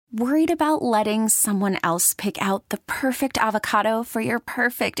Worried about letting someone else pick out the perfect avocado for your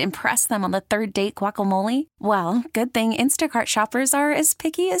perfect impress them on the third date guacamole? Well, good thing Instacart shoppers are as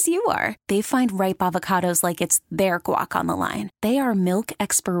picky as you are. They find ripe avocados like it's their guac on the line. They are milk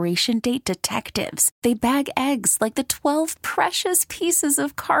expiration date detectives. They bag eggs like the 12 precious pieces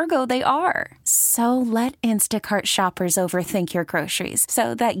of cargo they are. So let Instacart shoppers overthink your groceries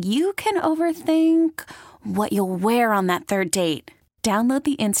so that you can overthink what you'll wear on that third date. Download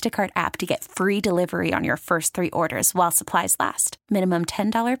the Instacart app to get free delivery on your first 3 orders while supplies last. Minimum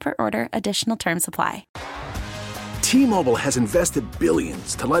 $10 per order. Additional terms apply. T-Mobile has invested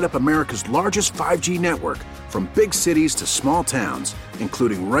billions to light up America's largest 5G network, from big cities to small towns,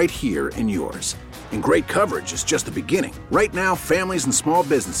 including right here in yours. And great coverage is just the beginning. Right now, families and small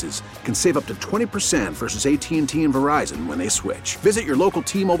businesses can save up to 20% versus AT&T and Verizon when they switch. Visit your local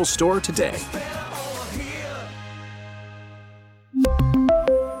T-Mobile store today.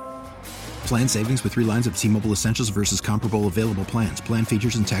 Plan savings with 3 lines of T-Mobile Essentials versus comparable available plans. Plan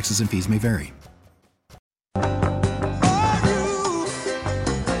features and taxes and fees may vary.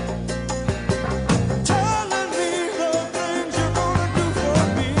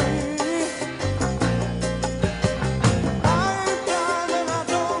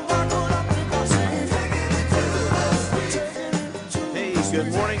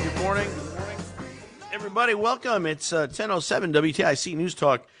 Good morning. Everybody, welcome. It's 10:07 WTIC News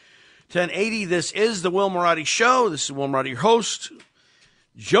Talk 1080. This is the Will Marotti Show. This is Will Marotti, your host.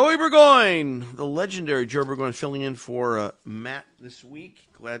 Joey Burgoyne, the legendary Joe Burgoyne, filling in for Matt this week.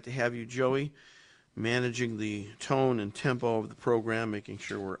 Glad to have you, Joey, managing the tone and tempo of the program, making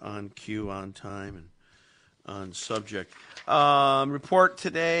sure we're on cue, on time, and on subject. Report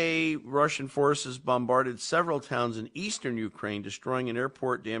today, Russian forces bombarded several towns in eastern Ukraine, destroying an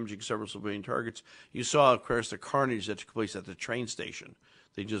airport, damaging several civilian targets. You saw, of course, the carnage that took place at the train station.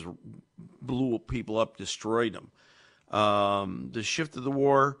 They just blew people up, destroyed them. The shift of the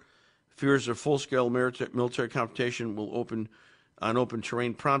war, fears of full-scale military confrontation will open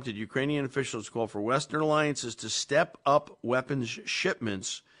terrain, prompted Ukrainian officials to call for Western alliances to step up weapons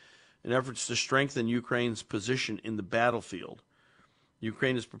shipments in efforts to strengthen Ukraine's position in the battlefield.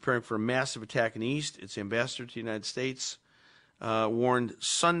 Ukraine is preparing for a massive attack in the east. Its ambassador to the United States warned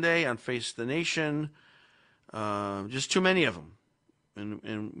Sunday on Face the Nation, just too many of them.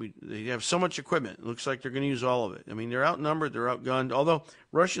 And they have so much equipment. It looks like they're going to use all of it. I mean, they're outnumbered, they're outgunned, although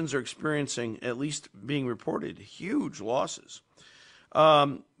Russians are experiencing, at least being reported, huge losses.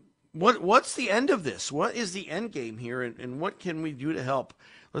 What's the end of this? What is the end game here, and what can we do to help?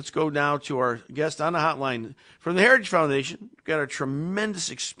 Let's go now to our guest on the hotline from the Heritage Foundation. Got a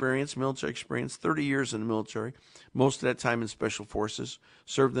tremendous experience, military experience, 30 years in the military, most of that time in Special Forces,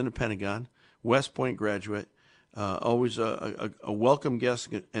 served in the Pentagon, West Point graduate, always a welcome guest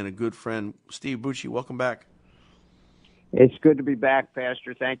and a good friend. Steve Bucci, welcome back. It's good to be back,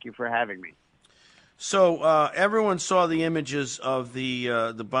 Pastor. Thank you for having me. So everyone saw the images of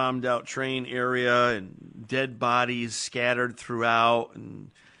the bombed-out train area and dead bodies scattered throughout, and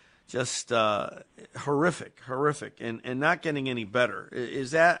just horrific, and not getting any better.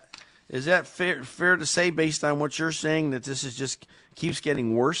 Is that fair to say, based on what you're saying, that this is just keeps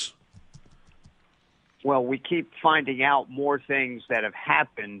getting worse? Well, we keep finding out more things that have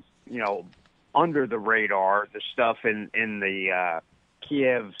happened, under the radar. The stuff in the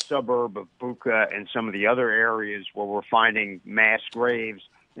Kiev suburb of Bucha and some of the other areas where we're finding mass graves.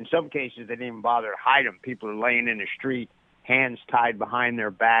 In some cases, they didn't even bother to hide them. People are laying in the street, hands tied behind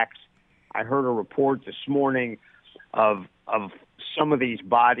their backs. I heard a report this morning of some of these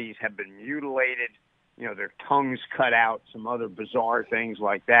bodies have been mutilated, their tongues cut out, some other bizarre things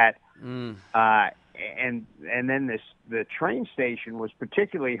like that. And then the train station was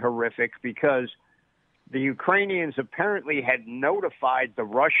particularly horrific because the Ukrainians apparently had notified the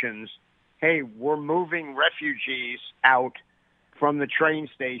Russians, hey, we're moving refugees out from the train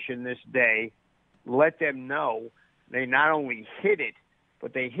station this day. Let them know. They not only hit it,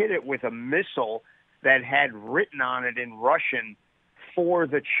 but they hit it with a missile that had written on it in Russian, for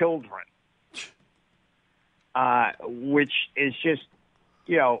the children, which is just,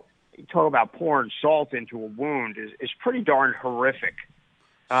 you talk about pouring salt into a wound is pretty darn horrific.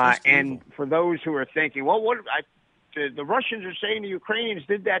 And for those who are thinking, well, the Russians are saying the Ukrainians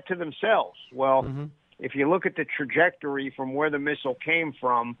did that to themselves. Well, if you look at the trajectory from where the missile came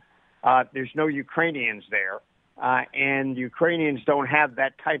from, there's no Ukrainians there. And Ukrainians don't have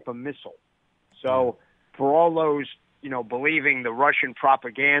that type of missile. So for all those, believing the Russian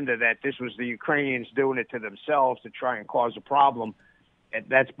propaganda that this was the Ukrainians doing it to themselves to try and cause a problem,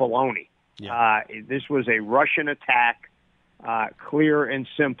 that's baloney. Yeah. This was a Russian attack clear and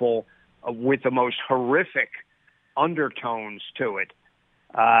simple, with the most horrific undertones to it.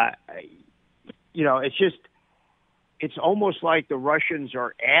 It's almost like the Russians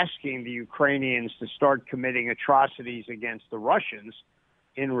are asking the Ukrainians to start committing atrocities against the Russians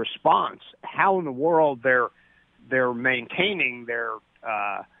in response. How in the world they're maintaining their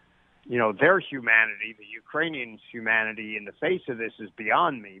humanity, the Ukrainians' humanity, in the face of this is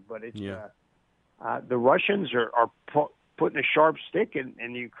beyond me. But it's the Russians are putting a sharp stick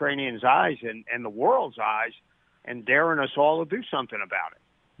in the Ukrainians' eyes and the world's eyes, and daring us all to do something about it.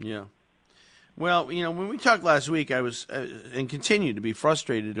 Yeah. Well, when we talked last week, I was and continue to be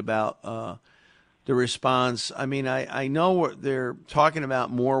frustrated about the response. I mean, I know they're talking about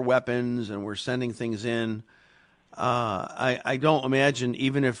more weapons and we're sending things in. I don't imagine,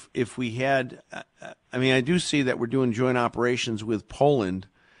 even if we had, I do see that we're doing joint operations with Poland,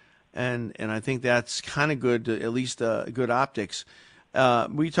 and I think that's kind of good, at least good optics.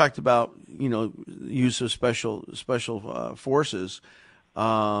 We talked about, use of special forces.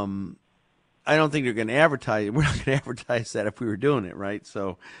 I don't think they're going to advertise. We're not going to advertise that if we were doing it, right?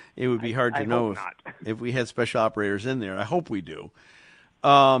 So it would be hard to know if we had special operators in there. I hope we do.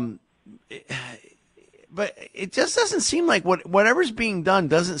 But it just doesn't seem like whatever's being done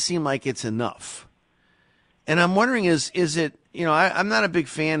doesn't seem like it's enough. And I'm wondering, is it? I'm not a big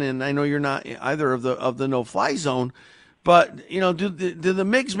fan, and I know you're not either of the no-fly zone. But do the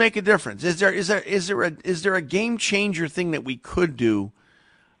MiGs make a difference? Is there a game changer thing that we could do,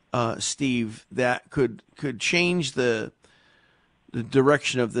 Steve, that could change the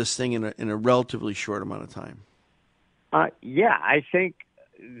direction of this thing in a relatively short amount of time? I think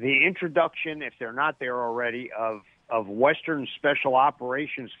the introduction, if they're not there already, of Western Special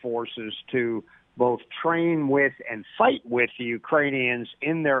Operations Forces to both train with and fight with the Ukrainians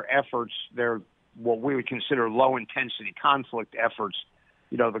in their efforts, their what we would consider low-intensity conflict efforts,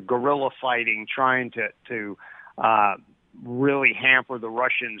 the guerrilla fighting, trying to really hamper the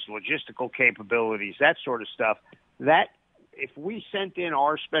Russians' logistical capabilities, that sort of stuff. That, if we sent in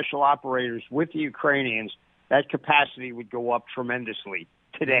our special operators with the Ukrainians, that capacity would go up tremendously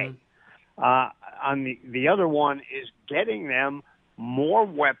today. Mm-hmm. On the other one is getting them more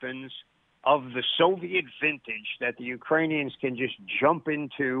weapons of the Soviet vintage that the Ukrainians can just jump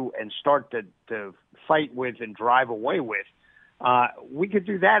into and start to fight with and drive away with. We could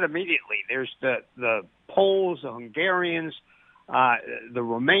do that immediately. There's the Poles, the Hungarians, the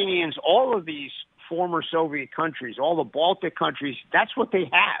Romanians, all of these former Soviet countries, all the Baltic countries, that's what they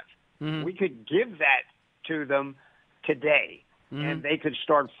have. Mm-hmm. We could give that to them today, mm-hmm. and they could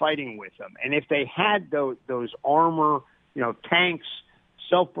start fighting with them. And if they had those armor, tanks,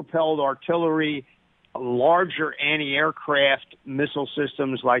 self-propelled artillery, larger anti-aircraft missile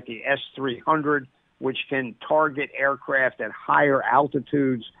systems like the S-300, which can target aircraft at higher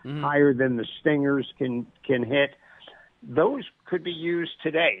altitudes, mm-hmm. higher than the Stingers can hit, those could be used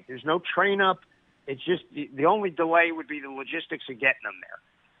today. There's no train up. It's just the only delay would be the logistics of getting them there.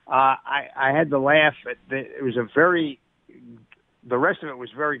 I had to laugh at it was the rest of it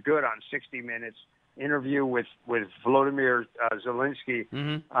was very good on 60 Minutes. Interview with Volodymyr Zelensky,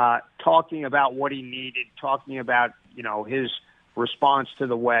 mm-hmm. Talking about what he needed, talking about his response to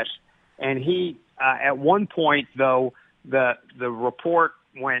the West, and he at one point though the report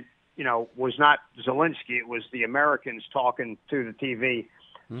went was not Zelensky, it was the Americans talking to the TV,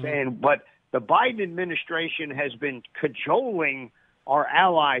 mm-hmm. saying, but the Biden administration has been cajoling our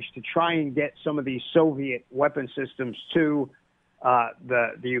allies to try and get some of these Soviet weapon systems to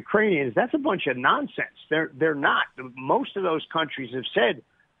the Ukrainians. That's a bunch of nonsense. They're not. Most of those countries have said,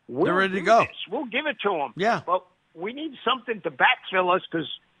 they're ready to go. This. We'll give it to them. Yeah. But we need something to backfill us because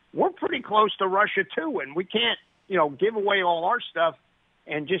we're pretty close to Russia too, and we can't, give away all our stuff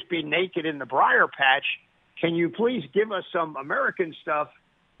and just be naked in the briar patch. Can you please give us some American stuff,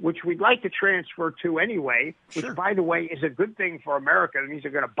 which we'd like to transfer to anyway, which, sure. by the way, is a good thing for America. It means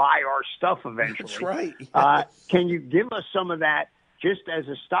they're going to buy our stuff eventually. That's right. Can you give us some of that just as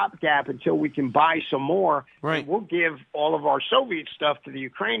a stopgap until we can buy some more? Right. And we'll give all of our Soviet stuff to the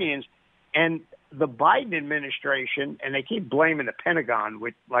Ukrainians. And the Biden administration, and they keep blaming the Pentagon,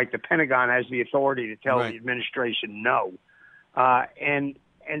 which, like the Pentagon has the authority to tell right. the administration no, and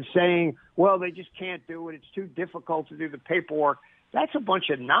saying, well, they just can't do it. It's too difficult to do the paperwork. That's a bunch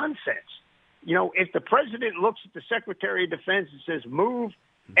of nonsense. If the president looks at the Secretary of Defense and says, move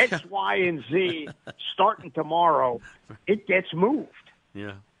X, Y, and Z starting tomorrow, it gets moved.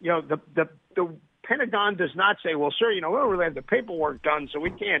 Yeah. The Pentagon does not say, well, sir, we don't really have the paperwork done, so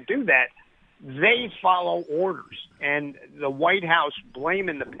we can't do that. They follow orders. And the White House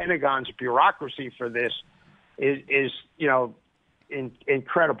blaming the Pentagon's bureaucracy for this is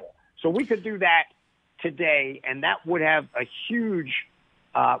incredible. So we could do that today, and that would have a huge,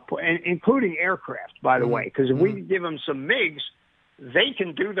 including aircraft, by the way, because if we give them some MiGs, they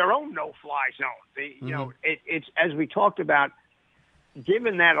can do their own no-fly zone. You know, it's as we talked about.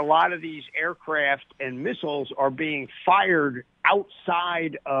 Given that a lot of these aircraft and missiles are being fired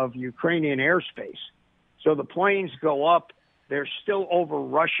outside of Ukrainian airspace, so the planes go up, they're still over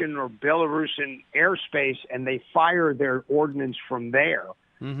Russian or Belarusian airspace, and they fire their ordnance from there.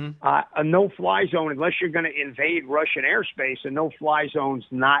 A no-fly zone, unless you're going to invade Russian airspace, a no-fly zone's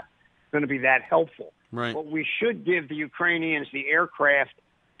not going to be that helpful. Right. But we should give the Ukrainians the aircraft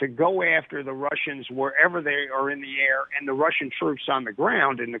to go after the Russians wherever they are in the air, and the Russian troops on the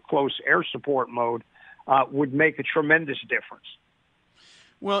ground in the close air support mode would make a tremendous difference.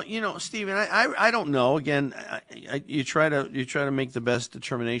 Well, you know, Stephen, I don't know. Again, you try to make the best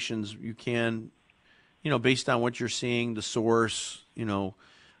determinations you can, you know, based on what you're seeing, the source. You know,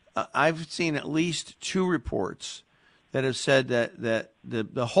 I've seen at least 2 reports that have said that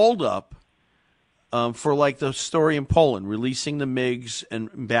the holdup. For like the story in Poland, releasing the MiGs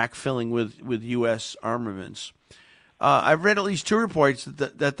and backfilling with U.S. armaments. I've read at least 2 reports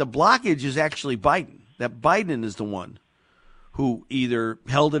that the blockage is actually Biden, that Biden is the one who either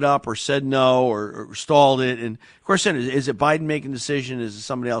held it up or said no or stalled it. And, of course, then, is it Biden making the decision? Is it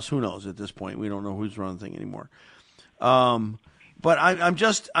somebody else? Who knows at this point? We don't know who's running the thing anymore. But I'm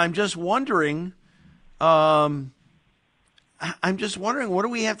just wondering I'm just wondering, what do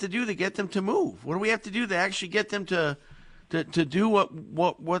we have to do to get them to move? What do we have to do to actually get them to do what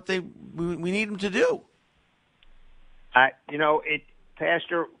we need them to do?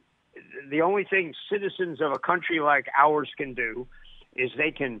 Pastor, the only thing citizens of a country like ours can do is they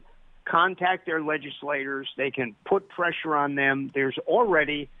can contact their legislators. They can put pressure on them. There's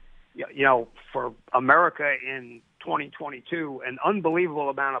already, for America in 2022, an unbelievable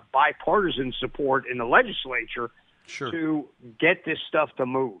amount of bipartisan support in the legislature. Sure. To get this stuff to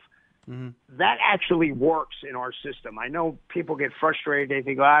move. That actually works in our system. I know people get frustrated. They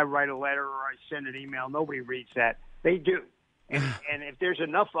think, I write a letter or I send an email. Nobody reads that. They do. And if there's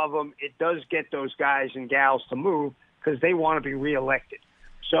enough of them, it does get those guys and gals to move because they want to be reelected.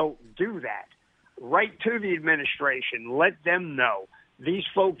 So do that. Write to the administration. Let them know. These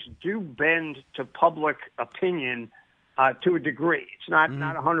folks do bend to public opinion to a degree. It's not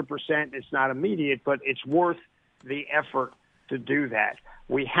 100%. It's not immediate, but it's worth the effort to do that.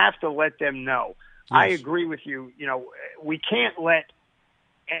 We have to let them know. Yes. I agree with you. We can't let,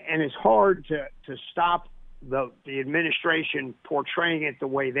 and it's hard to stop the administration portraying it the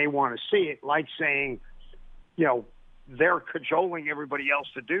way they want to see it, like saying, they're cajoling everybody else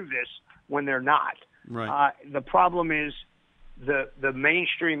to do this when they're not. Right. The problem is the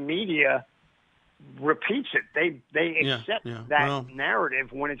mainstream media repeats it. They accept that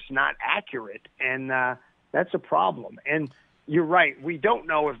narrative when it's not accurate, and that's a problem. And you're right. We don't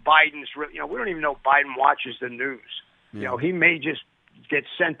know if Biden's we don't even know if Biden watches the news. Yeah. He may just get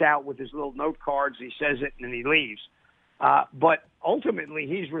sent out with his little note cards. He says it and then he leaves. But ultimately,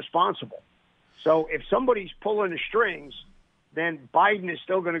 he's responsible. So if somebody's pulling the strings, then Biden is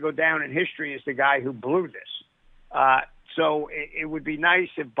still going to go down in history as the guy who blew this. So it would be nice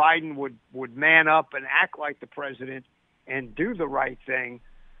if Biden would man up and act like the president and do the right thing.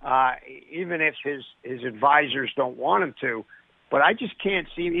 Even if his advisors don't want him to. But I just can't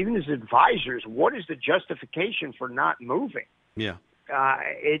see, even his advisors, what is the justification for not moving? Yeah.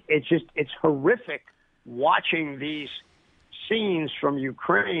 It's horrific watching these scenes from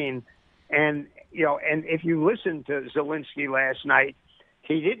Ukraine. And if you listen to Zelensky last night,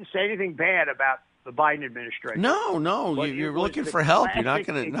 he didn't say anything bad about the Biden administration. No, you're looking for help. You're not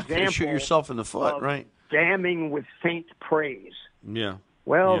going to shoot yourself in the foot, right? Damning with faint praise. Yeah.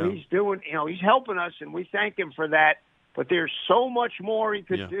 Well, he's doing, he's helping us, and we thank him for that. But there's so much more he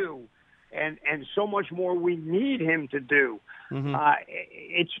could do, and so much more we need him to do. Mm-hmm.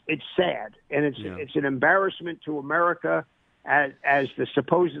 It's sad, and it's an embarrassment to America as the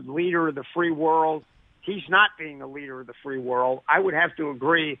supposed leader of the free world. He's not being a leader of the free world. I would have to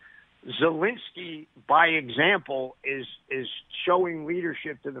agree. Zelensky, by example, is showing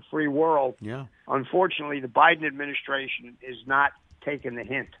leadership to the free world. Yeah. Unfortunately, the Biden administration is not taking the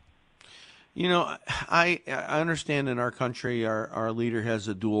hint. I understand in our country, our leader has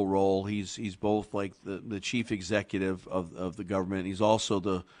a dual role. He's both like the chief executive of the government. He's also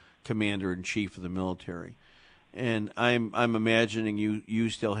the commander in chief of the military. And I'm imagining you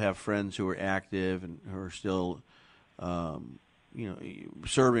still have friends who are active and who are still,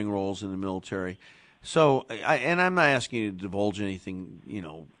 serving roles in the military. So, I'm not asking you to divulge anything,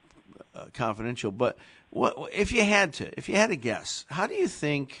 confidential, but What if you had to guess? How do you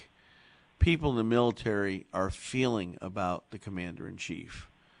think people in the military are feeling about the commander-in-chief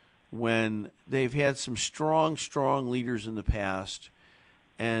when they've had some strong leaders in the past,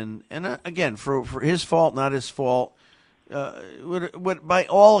 and again, for his fault, not his fault, what by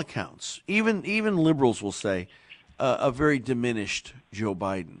all accounts, even liberals will say, a very diminished Joe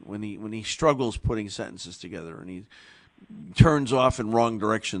Biden when he struggles putting sentences together and he turns off in wrong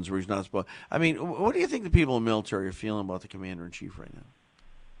directions where he's not supposed. I mean, what do you think the people in the military are feeling about the commander-in-chief right now?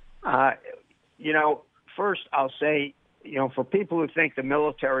 First I'll say, for people who think the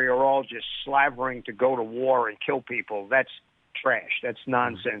military are all just slavering to go to war and kill people, that's trash. That's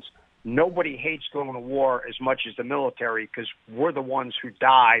nonsense. Nobody hates going to war as much as the military because we're the ones who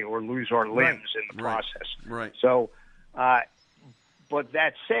die or lose our limbs in the process. Right. So, but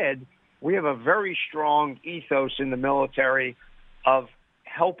that said, we have a very strong ethos in the military of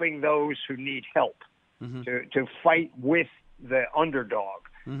helping those who need help, to fight with the underdog,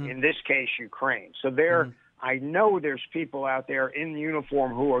 in this case, Ukraine. So I know there's people out there in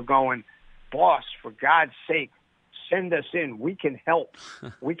uniform who are going, boss, for God's sake, send us in. We can help.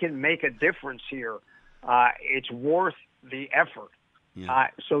 We can make a difference here. It's worth the effort. Yeah.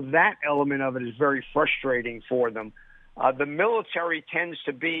 So that element of it is very frustrating for them. The military tends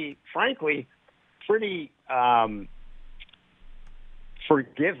to be, frankly, pretty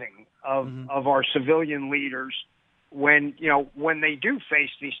forgiving of our civilian leaders when they do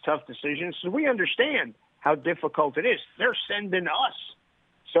face these tough decisions. So we understand how difficult it is. They're sending us.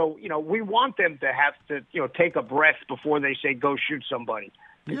 So, we want them to have to, take a breath before they say, go shoot somebody,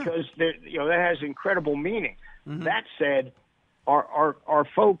 because that has incredible meaning. That said, our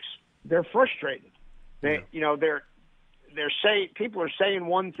folks, they're frustrated. People are saying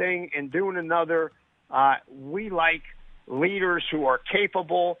one thing and doing another. We like leaders who are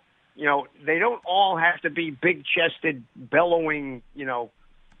capable. They don't all have to be big-chested, bellowing,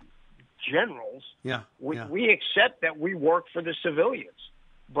 generals. We accept that we work for the civilians,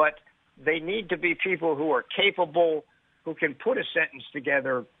 but they need to be people who are capable, who can put a sentence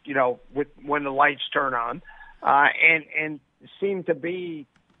together, when the lights turn on, and seem to be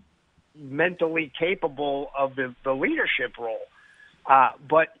mentally capable of the leadership role.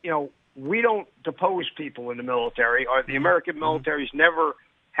 But we don't depose people in the military, or the American military's never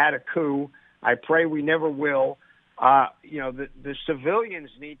had a coup. I pray we never will. The civilians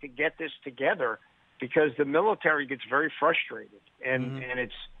need to get this together, because the military gets very frustrated, and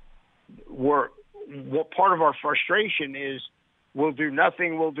what part of our frustration is we'll do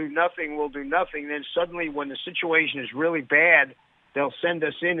nothing. Then suddenly, when the situation is really bad, they'll send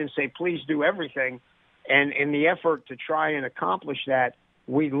us in and say, please do everything. And in the effort to try and accomplish that,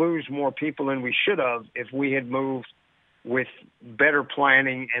 we lose more people than we should have if we had moved with better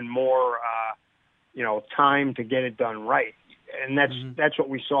planning and more, time to get it done right. And that's what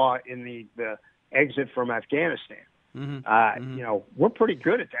we saw in the exit from Afghanistan. We're pretty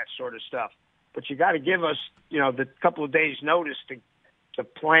good at that sort of stuff, but you got to give us, the couple of days notice to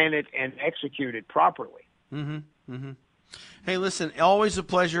plan it and execute it properly. Hey, listen, always a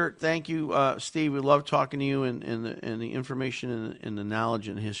pleasure. Thank you, Steve. We love talking to you and the information and the knowledge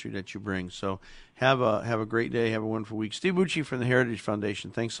and history that you bring. So have a great day. Have a wonderful week. Steve Bucci from the Heritage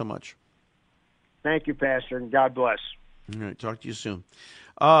Foundation. Thanks so much. Thank you, Pastor, and God bless. All right, talk to you soon.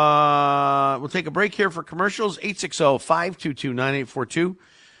 We'll take a break here for commercials, 860-522-9842.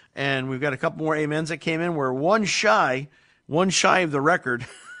 And we've got a couple more amens that came in. We're one shy of the record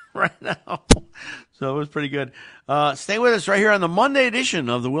right now. So it was pretty good. Stay with us right here on the Monday edition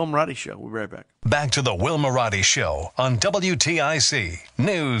of the Will Marotti Show. We'll be right back. Back to the Will Marotti Show on WTIC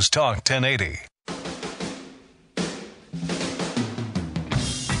News Talk 1080.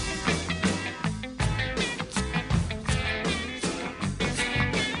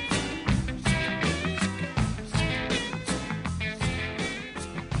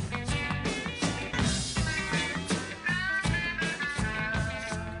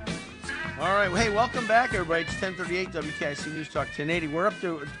 Hey, welcome back, everybody. It's 10:38 WTIC News Talk 1080.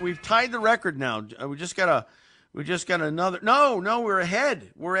 We've tied the record now. We just got another. No, we're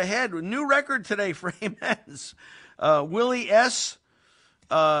ahead. We're ahead. New record today for amens. Willie S.,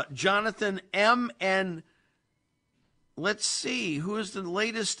 Jonathan M., and let's see who is the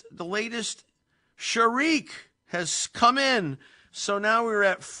latest. The latest, Sharik has come in. So now we're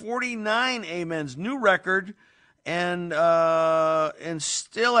at 49 amens. New record. And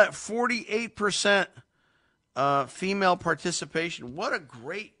still at 48% female participation. What a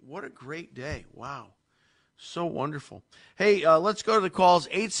great day. Wow. So wonderful. Hey, let's go to the calls.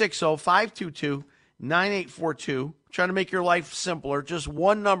 860-522-9842. Trying to make your life simpler. Just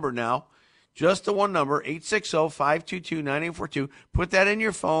one number now. Just the one number, 860-522-9842. Put that in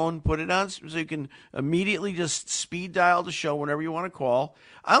your phone. Put it on so you can immediately just speed dial the show whenever you want to call.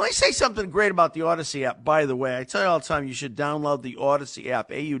 I only say something great about the Odyssey app, by the way. I tell you all the time, you should download the Odyssey app,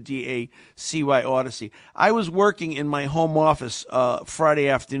 Audacy Odyssey. I was working in my home office Friday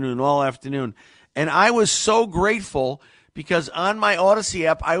afternoon, all afternoon, and I was so grateful because on my Odyssey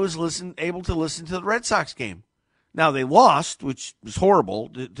app, I was able to listen to the Red Sox game. Now they lost, which was horrible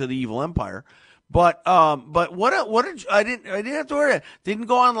to the evil empire, but I didn't have to worry. Didn't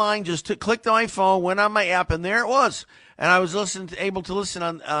go online, just clicked on my phone, went on my app, and there it was. And I was able to listen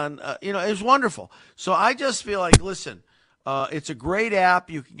on it was wonderful. So I just feel like, listen, it's a great app.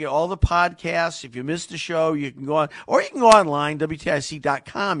 You can get all the podcasts. If you missed a show, you can go on, or you can go online,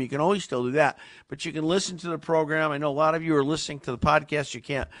 WTIC.com. You can always still do that, but you can listen to the program. I know a lot of you are listening to the podcast. You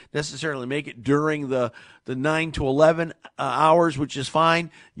can't necessarily make it during the 9 to 11 hours, which is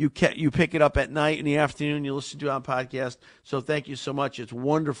fine. You pick it up at night in the afternoon. You listen to it on podcast. So thank you so much. It's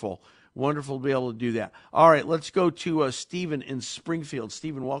wonderful. Wonderful to be able to do that. All right, let's go to Stephen in Springfield.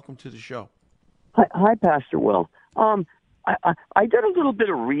 Stephen, welcome to the show. Hi, Pastor Will. I did a little bit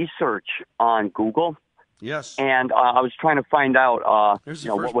of research on Google. Yes. And I was trying to find out what would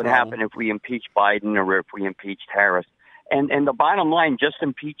problem. happen if we impeach Biden or if we impeached Harris. And the bottom line, just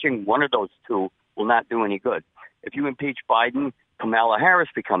impeaching one of those two will not do any good. If you impeach Biden, Kamala Harris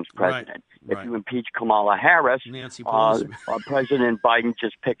becomes president. Right. If you impeach Kamala Harris, Nancy Pelosi. President Biden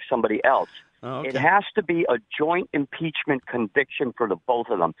just picks somebody else. Oh, okay. It has to be a joint impeachment conviction for the both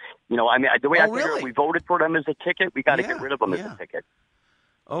of them. The way I figure it, we voted for them as a ticket. We got to get rid of them as a ticket.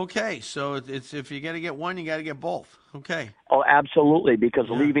 Okay, so it's if you got to get one, you got to get both. Okay. Oh, absolutely, because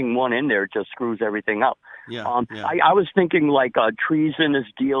leaving one in there just screws everything up. Yeah. I was thinking like treason as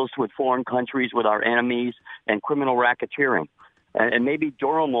deals with foreign countries, with our enemies, and criminal racketeering. And maybe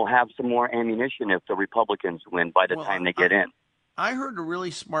Durham will have some more ammunition if the Republicans win by the time they get in. I heard a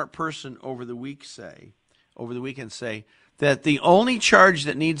really smart person over the weekend say that the only charge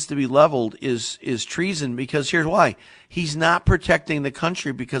that needs to be leveled is treason, because here's why. He's not protecting the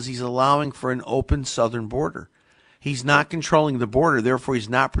country because he's allowing for an open southern border. He's not controlling the border, therefore he's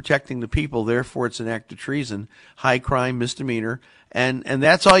not protecting the people, therefore it's an act of treason, high crime, misdemeanor, and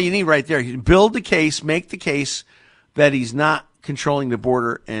that's all you need right there. You build the case, make the case that he's not controlling the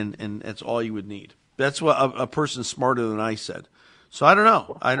border, and that's all you would need. That's what a person smarter than I said. So I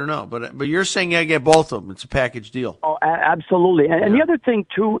don't know, but you're saying I get both of them. It's a package deal. Oh, absolutely. And the other thing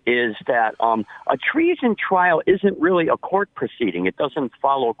too is that a treason trial isn't really a court proceeding. It doesn't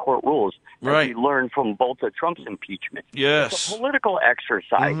follow court rules. Right. As we learned from both of Trump's impeachment. Yes. It's a political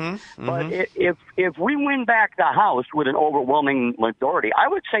exercise. But if we win back the House with an overwhelming majority, I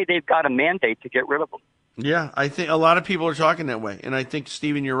would say they've got a mandate to get rid of them. Yeah, I think a lot of people are talking that way, and I think,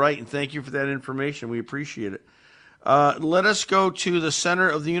 Stephen, you're right, and thank you for that information. We appreciate it. Let us go to the center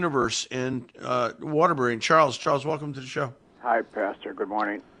of the universe in Waterbury. And Charles, welcome to the show. Hi, Pastor. Good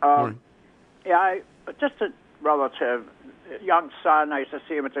morning. Morning. Yeah, just a relative, young son. I used to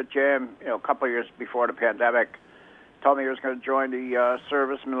see him at the gym, a couple of years before the pandemic. Told me he was going to join the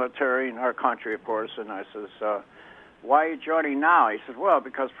service military in our country, of course. And I says, why are you joining now? He says, well,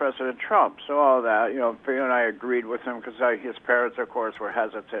 because President Trump. So all that, Peter and I agreed with him because his parents, of course, were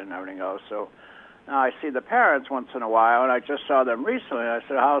hesitant and everything else. So now I see the parents once in a while, and I just saw them recently. I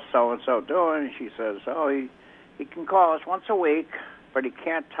said, how's so-and-so doing? And she says, he can call us once a week, but he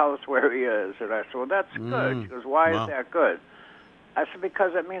can't tell us where he is. And I said, well, that's good. She goes, why is that good? I said,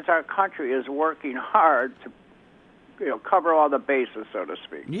 because it means our country is working hard to, cover all the bases, so to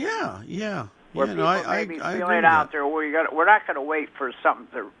speak. Yeah. Where people may be feeling out there, we're not going to wait for something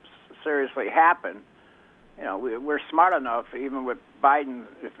to seriously happen. We're smart enough, even with Biden,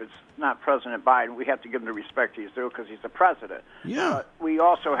 if it's not President Biden, we have to give him the respect he's due because he's the president. Yeah. But we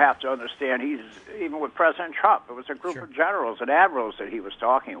also have to understand even with President Trump, it was a group of generals and admirals that he was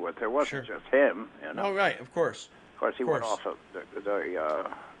talking with. It wasn't just him. Oh, right, of course. Of course, he went off of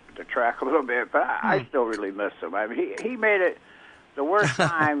the track a little bit, but I still really miss him. I mean, he made it the worst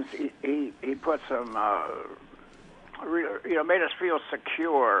times. He put some... made us feel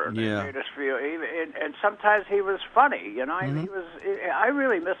secure. Yeah. Made us feel, and sometimes he was funny. He was. I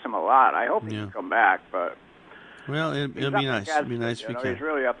really miss him a lot. I hope he can come back, but. Well, it'll be nice. It'll be nice if he can. He's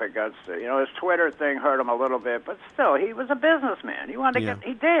really up against it. His Twitter thing hurt him a little bit, but still, he was a businessman. He wanted to get.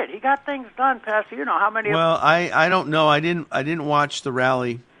 He did. He got things done, Pastor. How many? Well, I don't know. I didn't watch the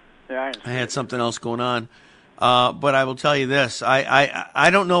rally. Yeah, I had something else going on, but I will tell you this: I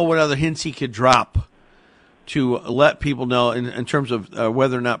don't know what other hints he could drop to let people know in terms of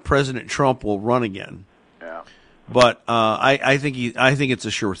whether or not President Trump will run again. Yeah. But I think it's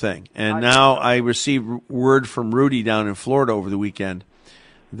a sure thing. And now I received word from Rudy down in Florida over the weekend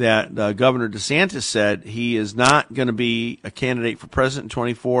that Governor DeSantis said he is not going to be a candidate for president in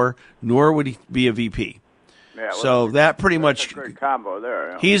 24, nor would he be a VP. Yeah, well, so that pretty much, a great combo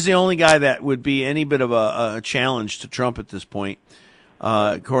there. He's the only guy that would be any bit of a challenge to Trump at this point,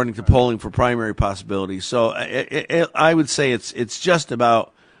 according to polling for primary possibilities. So I would say it's just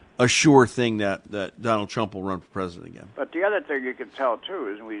about a sure thing that Donald Trump will run for president again. But the other thing you can tell too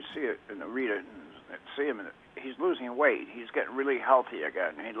is when we see it and read it and see him, he's losing weight. He's getting really healthy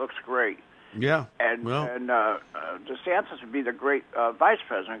again. He looks great. Yeah. And DeSantis would be the great vice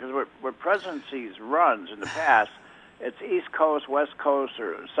president because where presidencies runs in the past, it's East Coast, West Coast,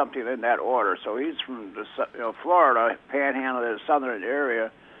 or something in that order. So he's from Florida, Panhandle, the southern area,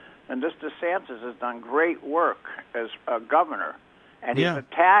 and this DeSantis has done great work as a governor. And he's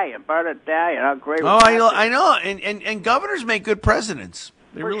Italian, part Italian. How great! I know. And governors make good presidents.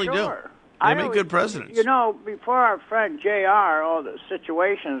 They really do. They make good presidents. You know, before our friend J.R., all the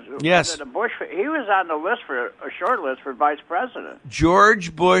situations. Yes. The Bush, he was on the list a short list for vice president.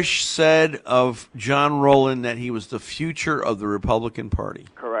 George Bush said of John Rowland that he was the future of the Republican Party.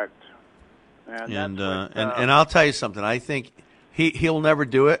 Correct. And I'll tell you something. I think he'll never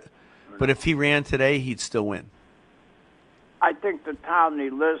do it, but if he ran today, he'd still win. I think the town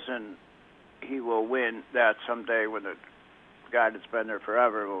he lives in, he will win that someday when the guy that's been there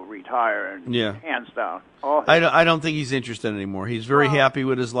forever will retire and hands down. I don't think he's interested anymore. He's very happy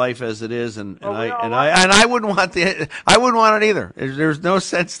with his life as it is, and I wouldn't want it either. There's no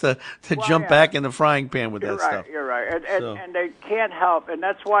sense to jump back in the frying pan with that stuff. You're right, and they can't help, and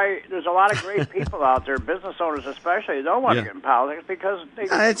that's why there's a lot of great people out there, business owners especially, who don't want to get in politics because they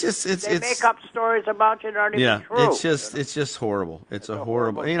make up stories about you that aren't even true. It's just horrible. It's a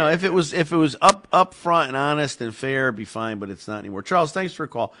horrible. You know, if it was up front and honest and fair, it'd be fine, but it's not anymore. Charles, thanks for a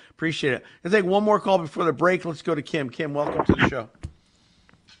call. Appreciate it. I'll take one more call before the break. Let's go to Kim. Kim, welcome to the show.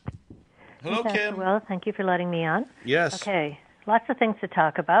 Hello, Kim. Well, thank you for letting me on. Yes. Okay. Lots of things to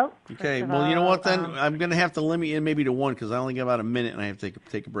talk about. Okay. Well, you know what, then? I'm going to have to limit you maybe to one because I only got about a minute and I have to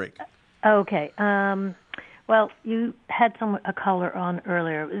take a break. Okay. Well, you had a caller on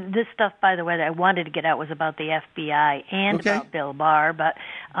earlier. This stuff, by the way, that I wanted to get out was about the FBI and about Bill Barr, but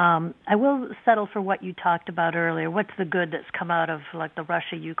I will settle for what you talked about earlier. What's the good that's come out of like the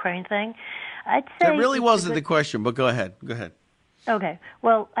Russia-Ukraine thing? I'd say that really wasn't the question, but go ahead. Go ahead. Okay.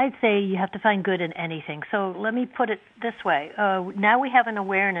 Well, I'd say you have to find good in anything. So let me put it this way. Now we have an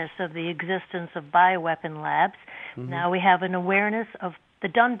awareness of the existence of bioweapon labs. Mm-hmm. Now we have an awareness of the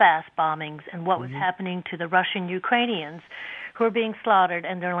Donbass bombings and what was happening to the Russian Ukrainians who were being slaughtered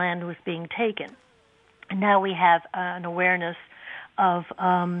and their land was being taken. And now we have an awareness of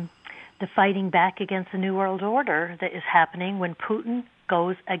the fighting back against the New World Order that is happening when Putin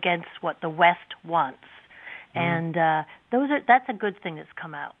goes against what the West wants. And that's a good thing that's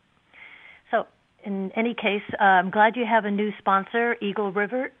come out. So in any case, I'm glad you have a new sponsor, Eagle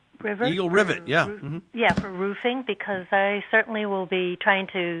Rivet. Yeah. Yeah, for roofing, because I certainly will be trying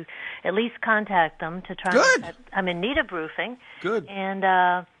to at least contact them to try. Good. I'm in need of roofing. Good. And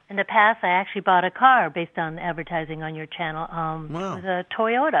in the past, I actually bought a car based on advertising on your channel. It was a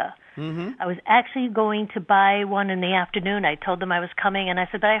Toyota. Mm-hmm. I was actually going to buy one in the afternoon. I told them I was coming, and I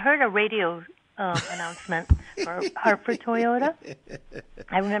said, but I heard a radio announcement for Hartford Toyota.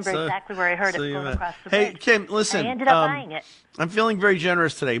 I remember exactly where I heard it going across the bridge. Hey, Kim, listen. I ended up buying it. I'm feeling very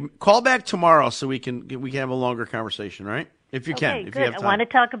generous today. Call back tomorrow so we can have a longer conversation, all right? If you can, if you have time. I want to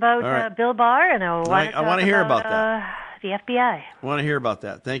talk about Bill Barr, and I want to hear about that. The FBI. I want to hear about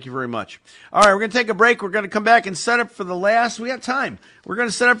that. Thank you very much. All right, we're going to take a break. We're going to come back and set up for the last. We got time. We're going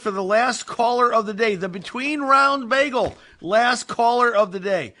to set up for the last caller of the day, the Between Round Bagel. Last caller of the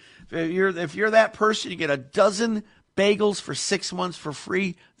day. If you're that person, you get a dozen bagels for 6 months for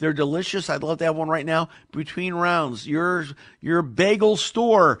free. They're delicious. I'd love to have one right now. Between Rounds, your bagel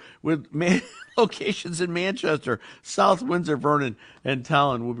store with locations in Manchester, South Windsor, Vernon, and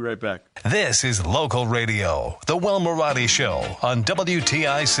Talon. We'll be right back. This is Local Radio, the Will Marotti Show on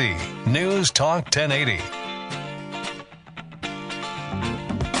WTIC News Talk 1080.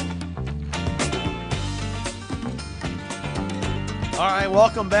 All right,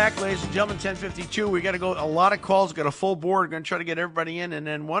 welcome back, ladies and gentlemen. 10:52. We got to go. A lot of calls. Got a full board. We're going to try to get everybody in, and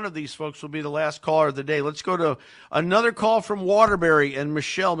then one of these folks will be the last caller of the day. Let's go to another call from Waterbury and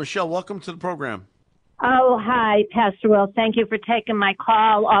Michelle. Michelle, welcome to the program. Oh, hi, Pastor Will. Thank you for taking my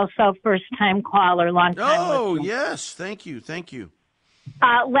call. Also, first-time caller, long-time listener. Yes. Thank you.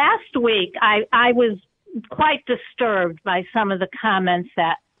 Last week, I was quite disturbed by some of the comments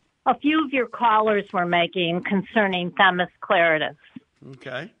that a few of your callers were making concerning Themis Claridis.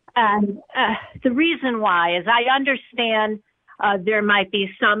 Okay. And the reason why is I understand there might be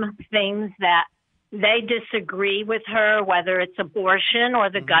some things that they disagree with her, whether it's abortion or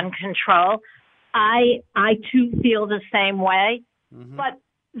the gun control. I too feel the same way. But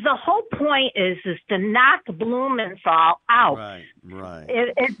the whole point is to knock Blumenthal out. Right.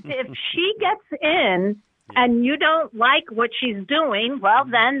 If she gets in and you don't like what she's doing, well,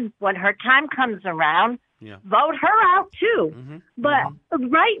 then when her time comes around, vote her out too. But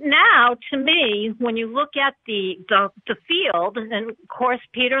right now, to me, when you look at the field, and of course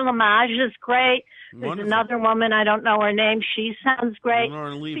Peter Lamage is great. There's another woman, I don't know her name. She sounds great.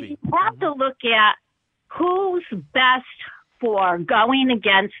 So you have to look at who's best for going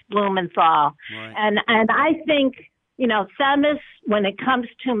against Blumenthal. Right. And I think, Themis, when it comes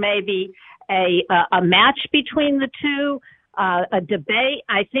to maybe a match between the two, a debate,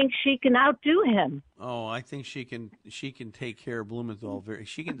 I think she can outdo him. Oh, I think she can take care of Blumenthal.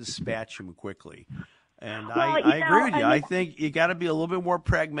 She can dispatch him quickly. And I agree with you. I think you got to be a little bit more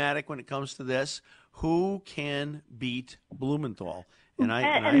pragmatic when it comes to this. Who can beat Blumenthal? And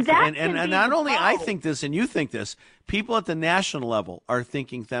not only I think this and you think this, people at the national level are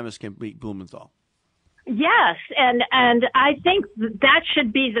thinking Themis can beat Blumenthal. Yes, and I think that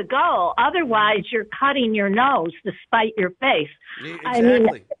should be the goal. Otherwise, you're cutting your nose to spite your face.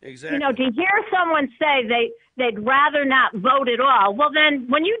 Exactly. To hear someone say they'd rather not vote at all, well, then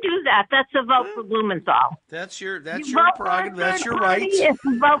when you do that, that's a vote for Blumenthal. That's your prerogative. That's your right. It's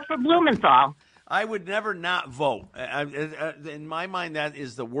a vote for Blumenthal. I would never not vote. In my mind, that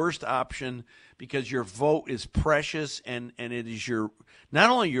is the worst option because your vote is precious and it is not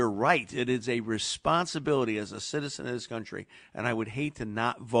only your right, it is a responsibility as a citizen of this country. And I would hate to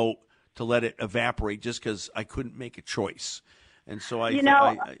not vote to let it evaporate just because I couldn't make a choice. And so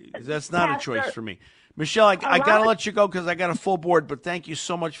that's not a choice for me. Michelle, I got to let you go because I got a full board, but thank you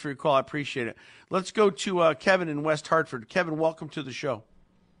so much for your call. I appreciate it. Let's go to Kevin in West Hartford. Kevin, welcome to the show.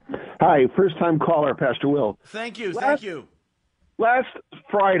 Hi, first-time caller, Pastor Will. Thank you. Last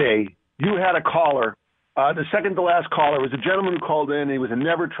Friday, you had a caller. The second-to-last caller was a gentleman who called in. He was a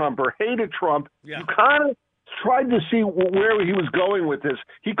never-Trumper, hated Trump. Yeah. You kind of tried to see where he was going with this.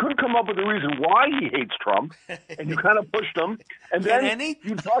 He couldn't come up with a reason why he hates Trump, and you kind of pushed him. And then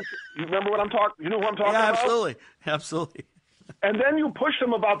you talked. You remember what I'm talking? You know who I'm talking about? Absolutely. And then you pushed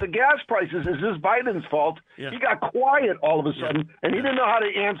him about the gas prices. Is this Biden's fault? Yeah. He got quiet all of a sudden, and he didn't know how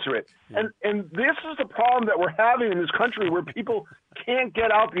to answer it. Yeah. And this is the problem that we're having in this country where people can't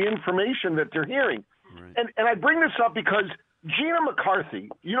get out the information that they're hearing. Right. And I bring this up because Gina McCarthy,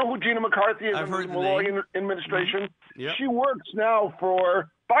 you know who Gina McCarthy is in the Malloy administration? Yep. She works now for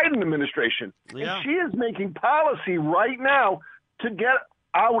Biden administration. Yeah. And she is making policy right now to get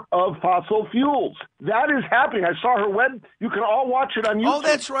out of fossil fuels. That is happening. I saw her you can all watch it on YouTube. Oh,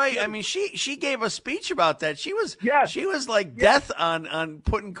 that's right. I mean, she gave a speech about that. She was like death on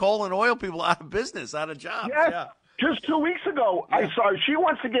putting coal and oil people out of business, out of jobs. Yes. Yeah. Just 2 weeks ago, I saw she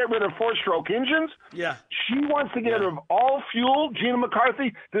wants to get rid of four-stroke engines. Yeah. She wants to get rid of all fuel. Gina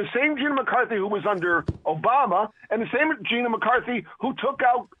McCarthy, the same Gina McCarthy who was under Obama, and the same Gina McCarthy who took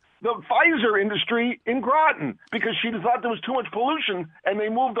out the Pfizer industry in Groton because she thought there was too much pollution, and they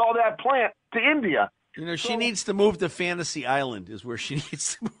moved all that plant to India. She needs to move to Fantasy Island is where she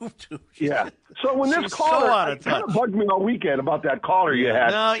needs to move to. So when this caller, it kind of bugged me all weekend about that caller you had.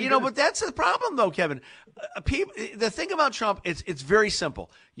 No, but that's the problem, though, Kevin. The thing about Trump, it's very simple.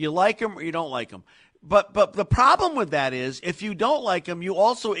 You like him or you don't like him. But the problem with that is if you don't like him, you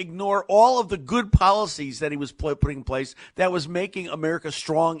also ignore all of the good policies that he was putting in place that was making America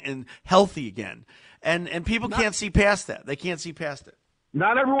strong and healthy again. And people can't see past that. They can't see past it.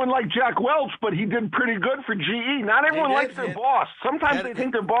 Not everyone liked Jack Welch, but he did pretty good for GE. Not everyone likes their boss. Sometimes they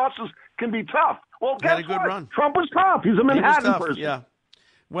think their bosses can be tough. Well, guess what? Run. Trump was tough. He's a Manhattan person. Yeah.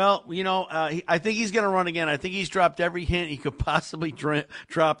 Well, I think he's going to run again. I think he's dropped every hint he could possibly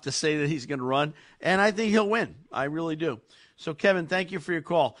drop to say that he's going to run, and I think he'll win. I really do. So, Kevin, thank you for your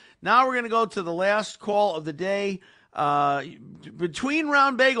call. Now we're going to go to the last call of the day. Between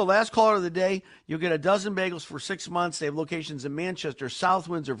Round Bagel, last caller of the day, you'll get a dozen bagels for 6 months. They have locations in Manchester, South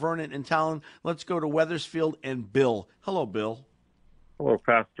Windsor, Vernon, and Talon. Let's go to Wethersfield and Bill. Hello, Bill. Hello,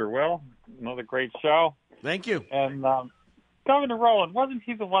 Pastor Will. Another great show. Thank you. And Governor Rowland, wasn't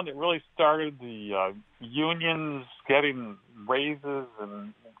he the one that really started the unions getting raises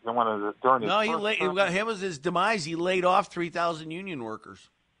and during his him was his demise. He laid off 3,000 union workers.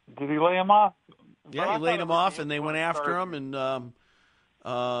 Did he lay them off? Yeah, he laid them off, and they went after him, and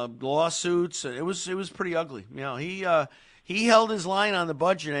lawsuits. It was pretty ugly. he held his line on the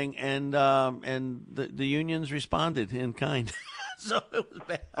budgeting, and the unions responded in kind. So it was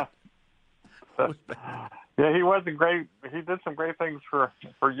bad. Yeah, he was great. He did some great things for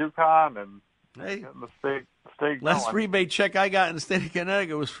UConn and getting the state last going. rebate check I got in the state of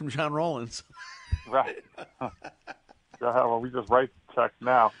Connecticut was from John Rollins. Right. Well, we just write checks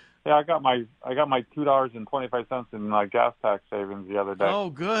now. Yeah, I got my $2.25 in gas tax savings the other day. Oh,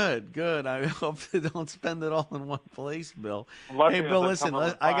 good. I hope they don't spend it all in one place, Bill. Lucky hey, Bill, listen,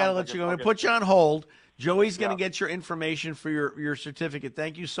 I got to let you go. I'm going to put you on hold. Joey's going to get your information for your certificate.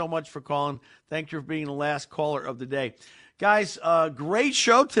 Thank you so much for calling. Thank you for being the last caller of the day. Guys, great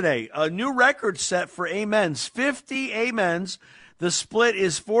show today. A new record set for amens. 50 amens. The split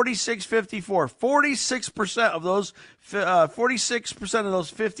is 46-54. 46% of those 46% of those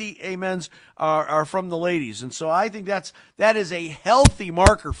 50 amens are from the ladies. And so I think that is a healthy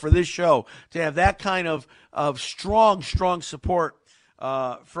marker for this show to have that kind of strong support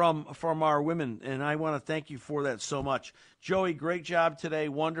from our women. And I want to thank you for that so much. Joey, great job today.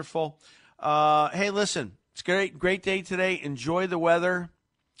 Wonderful. Hey, listen, it's great day today. Enjoy the weather.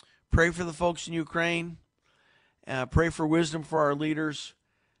 Pray for the folks in Ukraine. Pray for wisdom for our leaders.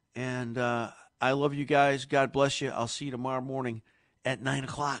 And I love you guys. God bless you. I'll see you tomorrow morning at 9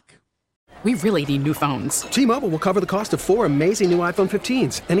 o'clock. We really need new phones. T-Mobile will cover the cost of 4 amazing new iPhone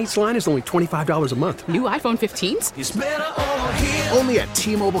 15s, and each line is only $25 a month. New iPhone 15s? It's better over here. Only at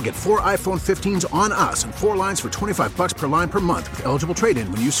T-Mobile, get 4 iPhone 15s on us and 4 lines for $25 per line per month with eligible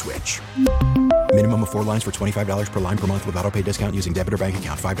trade-in when you switch. Minimum of 4 lines for $25 per line per month with autopay discount using debit or bank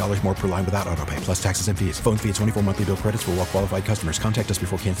account. $5 more per line without autopay, plus taxes and fees. Phone fee at 24 monthly bill credits for well-qualified customers. Contact us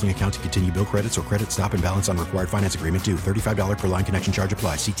before canceling account to continue bill credits or credit stop and balance on required finance agreement due. $35 per line connection charge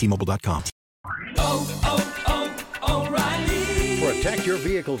applies. See T-Mobile.com. O'Reilly. Protect your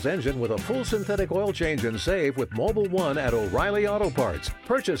vehicle's engine with a full synthetic oil change and save with Mobil 1 at O'Reilly Auto Parts.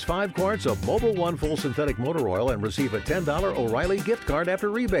 Purchase 5 quarts of Mobil 1 full synthetic motor oil and receive a $10 O'Reilly gift card after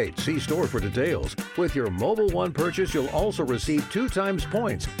rebate. See store for details. With your Mobil 1 purchase, you'll also receive 2 times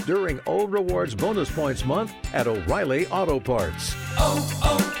points during O Rewards Bonus Points Month at O'Reilly Auto Parts.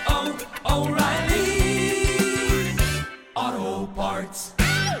 O'Reilly Auto Parts.